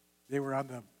department. They were on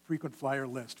the frequent flyer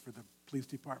list for the police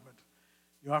department.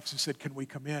 The officer said, can we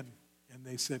come in? And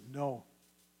they said, no.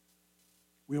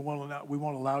 We won't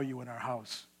allow you in our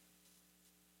house.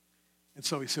 And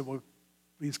so he said, well,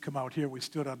 please come out here. We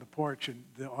stood on the porch, and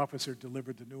the officer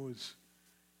delivered the news,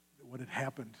 what had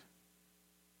happened.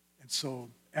 And so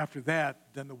after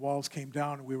that, then the walls came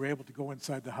down, and we were able to go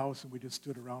inside the house, and we just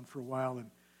stood around for a while. And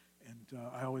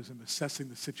I always am assessing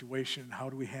the situation. How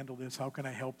do we handle this? How can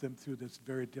I help them through this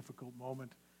very difficult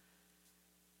moment?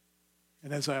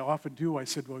 And as I often do, I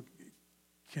said, well,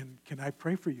 can I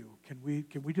pray for you? Can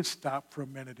we just stop for a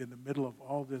minute in the middle of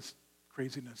all this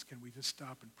craziness? Can we just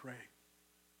stop and pray?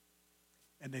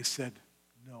 And they said,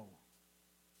 no.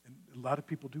 And a lot of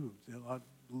people do. A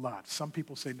lot. Some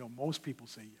people say no. Most people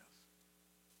say yes.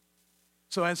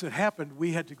 So as it happened,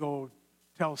 we had to go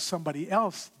tell somebody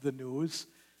else the news.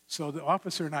 So the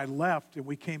officer and I left, and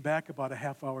we came back about a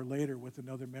half hour later with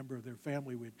another member of their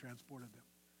family. We had transported them.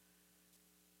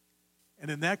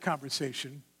 And in that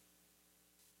conversation,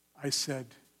 I said,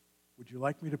 would you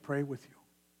like me to pray with you?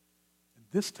 And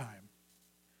this time,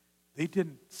 they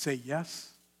didn't say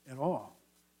yes at all.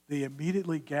 They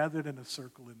immediately gathered in a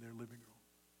circle in their living room,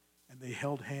 and they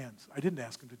held hands. I didn't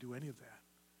ask them to do any of that.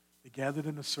 They gathered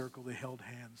in a circle, they held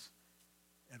hands,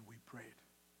 and we prayed.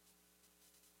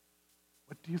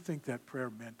 What do you think that prayer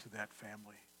meant to that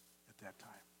family at that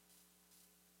time?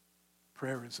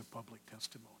 Prayer is a public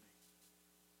testimony.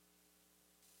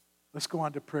 Let's go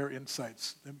on to prayer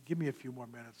insights. Give me a few more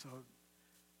minutes.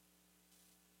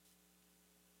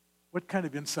 What kind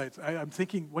of insights? I'm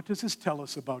thinking, what does this tell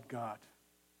us about God?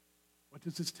 What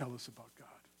does this tell us about God?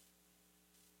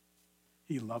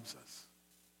 He loves us.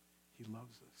 He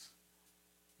loves us.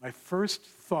 My first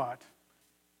thought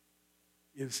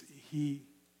is he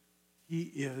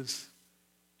is,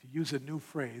 to use a new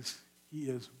phrase, he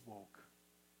is woke.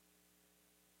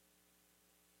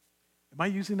 Am I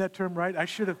using that term right? I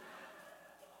should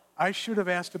have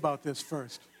asked about this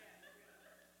first.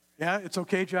 Yeah, it's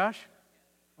okay, Josh?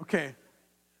 Okay.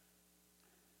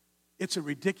 It's a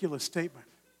ridiculous statement.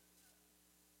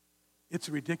 It's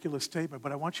a ridiculous statement,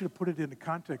 but I want you to put it into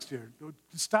context here.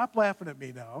 Stop laughing at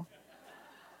me now.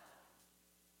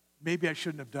 maybe I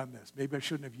shouldn't have done this. Maybe I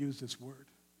shouldn't have used this word.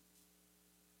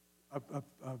 A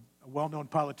well-known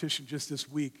politician just this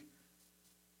week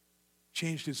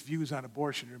changed his views on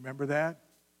abortion. Remember that?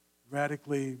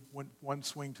 Radically went one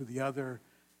swing to the other,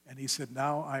 and he said,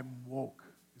 now I'm woke.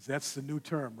 That's the new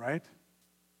term, right?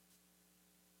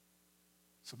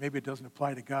 So maybe it doesn't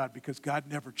apply to God because God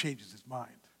never changes his mind.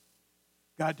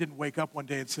 God didn't wake up one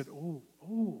day and said,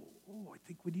 I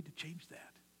think we need to change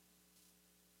that.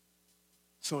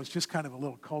 So it's just kind of a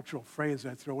little cultural phrase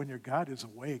I throw in here. God is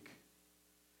awake.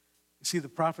 You see, the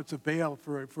prophets of Baal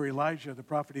for Elijah, the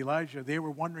prophet Elijah, they were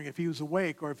wondering if he was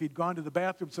awake or if he'd gone to the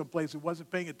bathroom someplace and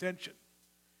wasn't paying attention.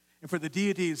 And for the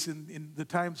deities in the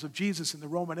times of Jesus in the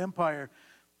Roman Empire,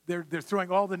 they're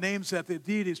throwing all the names at the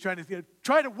deities, try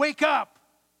to wake up.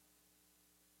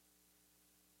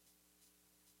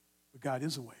 But God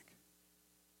is awake.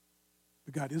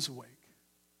 But God is awake.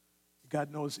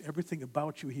 God knows everything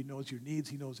about you. He knows your needs.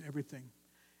 He knows everything.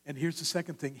 And here's the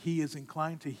second thing. He is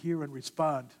inclined to hear and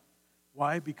respond.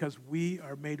 Why? Because we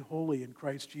are made holy in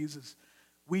Christ Jesus.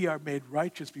 We are made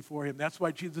righteous before him. That's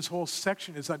why this whole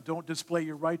section is on don't display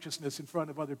your righteousness in front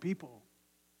of other people.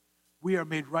 We are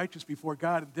made righteous before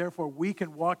God, and therefore we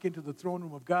can walk into the throne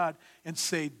room of God and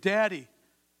say, Daddy,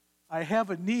 I have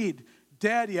a need.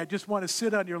 Daddy, I just want to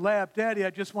sit on your lap. Daddy, I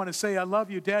just want to say I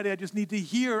love you. Daddy, I just need to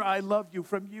hear I love you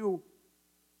from you.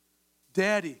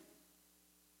 Daddy.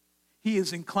 He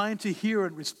is inclined to hear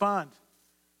and respond.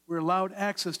 We're allowed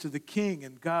access to the King,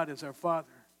 and God is our Father.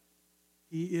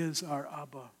 He is our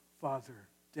Abba, Father,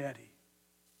 Daddy.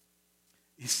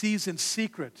 He sees in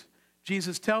secret.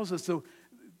 Jesus tells us,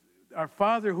 our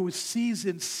Father who sees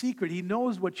in secret, he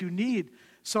knows what you need.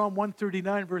 Psalm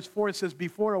 139, verse 4 says,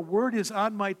 before a word is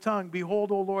on my tongue,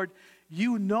 behold, O Lord,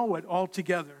 you know it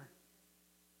altogether.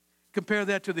 Compare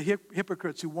that to the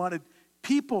hypocrites who wanted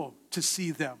people to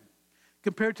see them.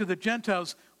 Compared to the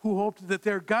Gentiles who hoped that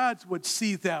their gods would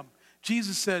see them.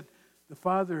 Jesus said, the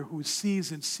Father who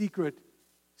sees in secret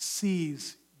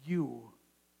sees you.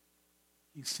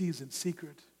 He sees in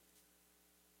secret.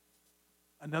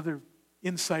 Another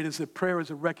insight is that prayer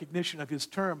is a recognition of his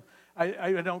term.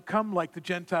 I don't come like the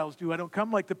Gentiles do. I don't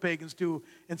come like the pagans do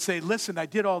and say, listen, I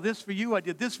did all this for you. I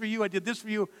did this for you. I did this for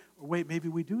you. Or wait, maybe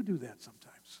we do that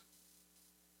sometimes.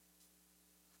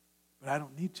 But I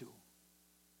don't need to.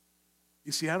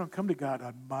 You see, I don't come to God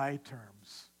on my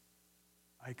terms.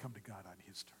 I come to God on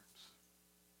his terms.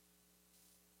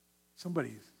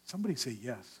 Somebody say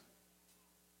yes.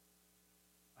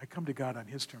 I come to God on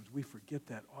his terms. We forget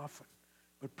that often.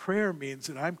 But prayer means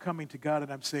that I'm coming to God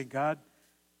and I'm saying, God,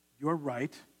 you're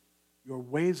right. Your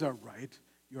ways are right.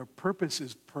 Your purpose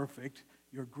is perfect.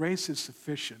 Your grace is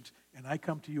sufficient. And I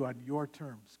come to you on your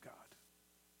terms, God.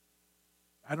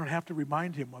 I don't have to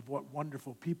remind him of what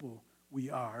wonderful people we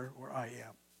are, or I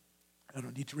am. I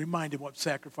don't need to remind him what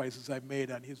sacrifices I've made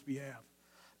on his behalf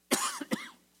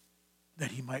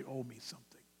that he might owe me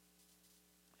something.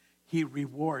 He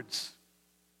rewards.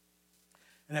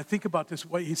 And I think about this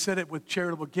way. He said it with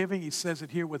charitable giving. He says it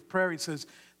here with prayer. He says,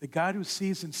 the God who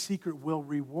sees in secret will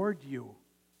reward you.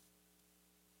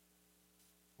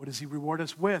 What does he reward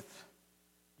us with?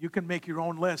 You can make your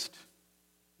own list.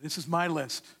 This is my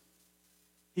list.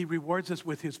 He rewards us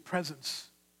with his presence.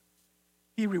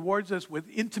 He rewards us with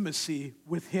intimacy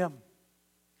with him.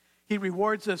 He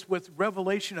rewards us with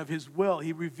revelation of his will.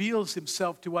 He reveals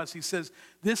himself to us. He says,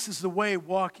 this is the way,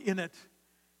 walk in it.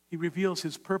 He reveals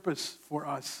his purpose for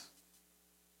us.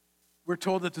 We're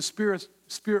told that the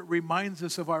Spirit reminds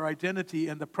us of our identity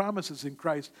and the promises in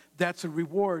Christ. That's a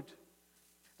reward.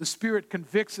 The Spirit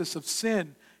convicts us of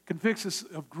sin, convicts us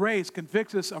of grace,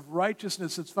 convicts us of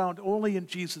righteousness that's found only in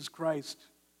Jesus Christ.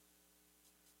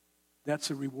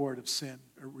 That's a reward of sin,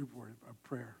 a reward of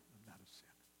prayer, not of sin.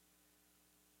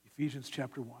 Ephesians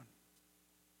chapter 1.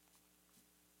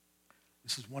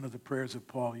 This is one of the prayers of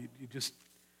Paul.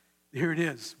 Here it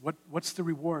is. What's the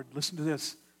reward? Listen to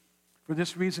this. For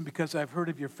this reason, because I've heard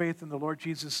of your faith in the Lord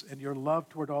Jesus and your love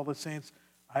toward all the saints,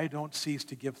 I don't cease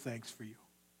to give thanks for you,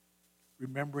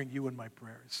 remembering you in my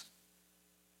prayers.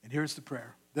 And here's the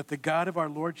prayer. That the God of our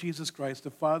Lord Jesus Christ,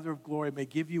 the Father of glory, may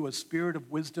give you a spirit of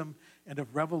wisdom and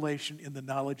of revelation in the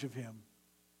knowledge of him.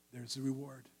 There's the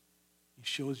reward. He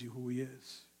shows you who he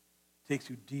is. Takes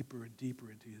you deeper and deeper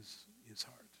into his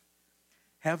heart.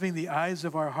 Having the eyes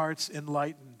of our hearts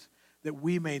enlightened, that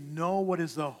we may know what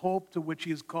is the hope to which he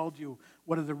has called you,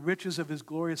 what are the riches of his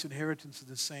glorious inheritance of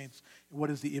the saints, and what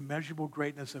is the immeasurable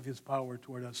greatness of his power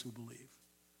toward us who believe.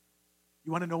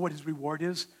 You want to know what his reward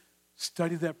is?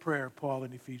 Study that prayer, Paul,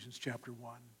 in Ephesians chapter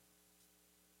 1.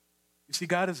 You see,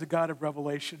 God is a God of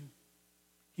revelation.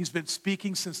 He's been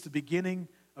speaking since the beginning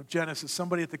of Genesis.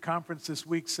 Somebody at the conference this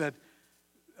week said,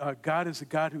 God is a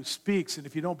God who speaks. And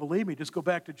if you don't believe me, just go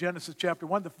back to Genesis chapter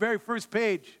 1, the very first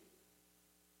page.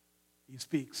 He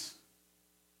speaks.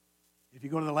 If you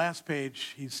go to the last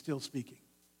page, he's still speaking.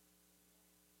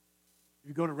 If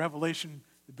you go to Revelation,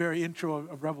 the very intro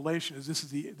of Revelation is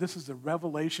this is the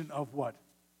revelation of what?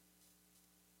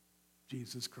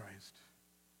 Jesus Christ.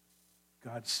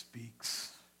 God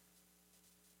speaks.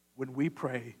 When we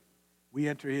pray, we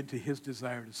enter into his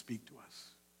desire to speak to us.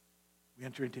 We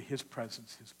enter into his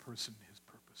presence, his person, his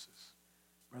purposes.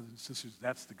 Brothers and sisters,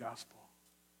 that's the gospel.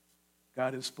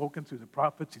 God has spoken through the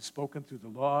prophets, he's spoken through the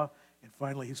law, and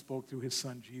finally he spoke through his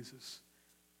son Jesus.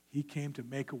 He came to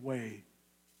make a way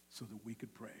so that we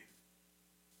could pray,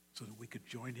 so that we could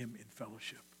join him in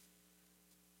fellowship.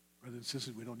 Brothers and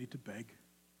sisters, we don't need to beg.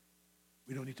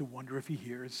 We don't need to wonder if he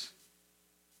hears.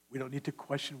 We don't need to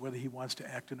question whether he wants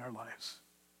to act in our lives.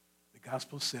 The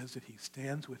gospel says that he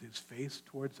stands with his face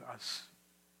towards us,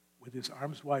 with his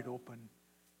arms wide open,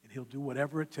 and he'll do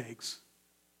whatever it takes,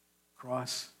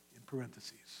 cross in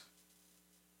parentheses,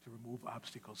 to remove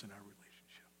obstacles in our relationship.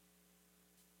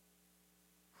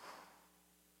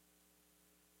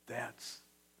 That's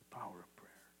the power of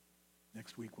prayer.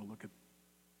 Next week we'll look at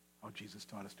how Jesus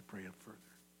taught us to pray it further.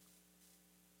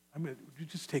 Would you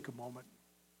just take a moment?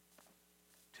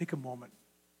 Take a moment.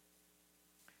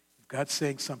 If God's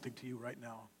saying something to you right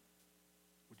now,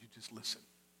 would you just listen?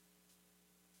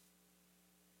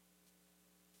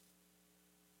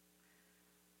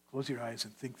 Close your eyes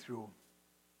and think through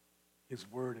his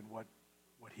word and what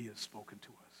he has spoken to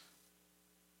us.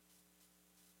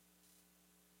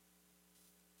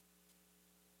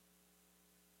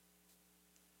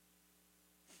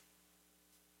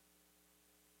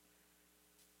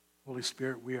 Holy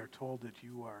Spirit, we are told that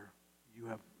you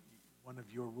have one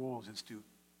of your roles is to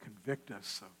convict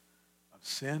us of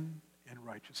sin and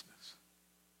righteousness.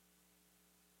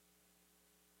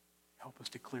 Help us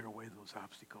to clear away those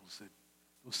obstacles,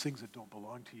 those things that don't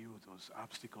belong to you, those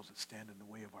obstacles that stand in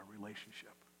the way of our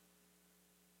relationship.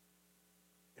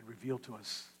 And reveal to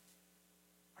us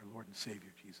our Lord and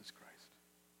Savior, Jesus Christ.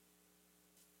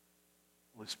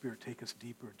 Holy Spirit, take us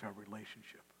deeper into our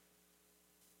relationship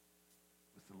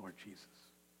with the Lord Jesus.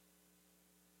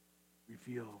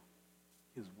 Reveal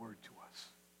his word to us.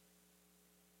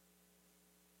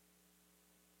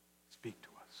 Speak to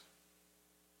us.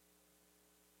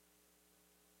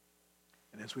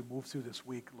 And as we move through this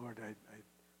week, Lord,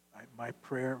 my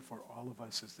prayer for all of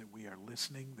us is that we are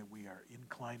listening, that we are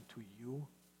inclined to you,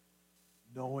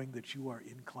 knowing that you are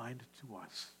inclined to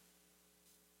us,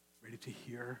 ready to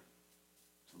hear,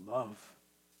 to love,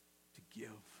 to give,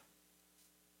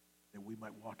 that we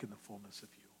might walk in the fullness of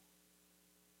you.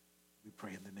 We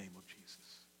pray in the name of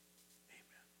Jesus.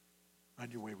 Amen.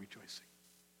 On your way rejoicing.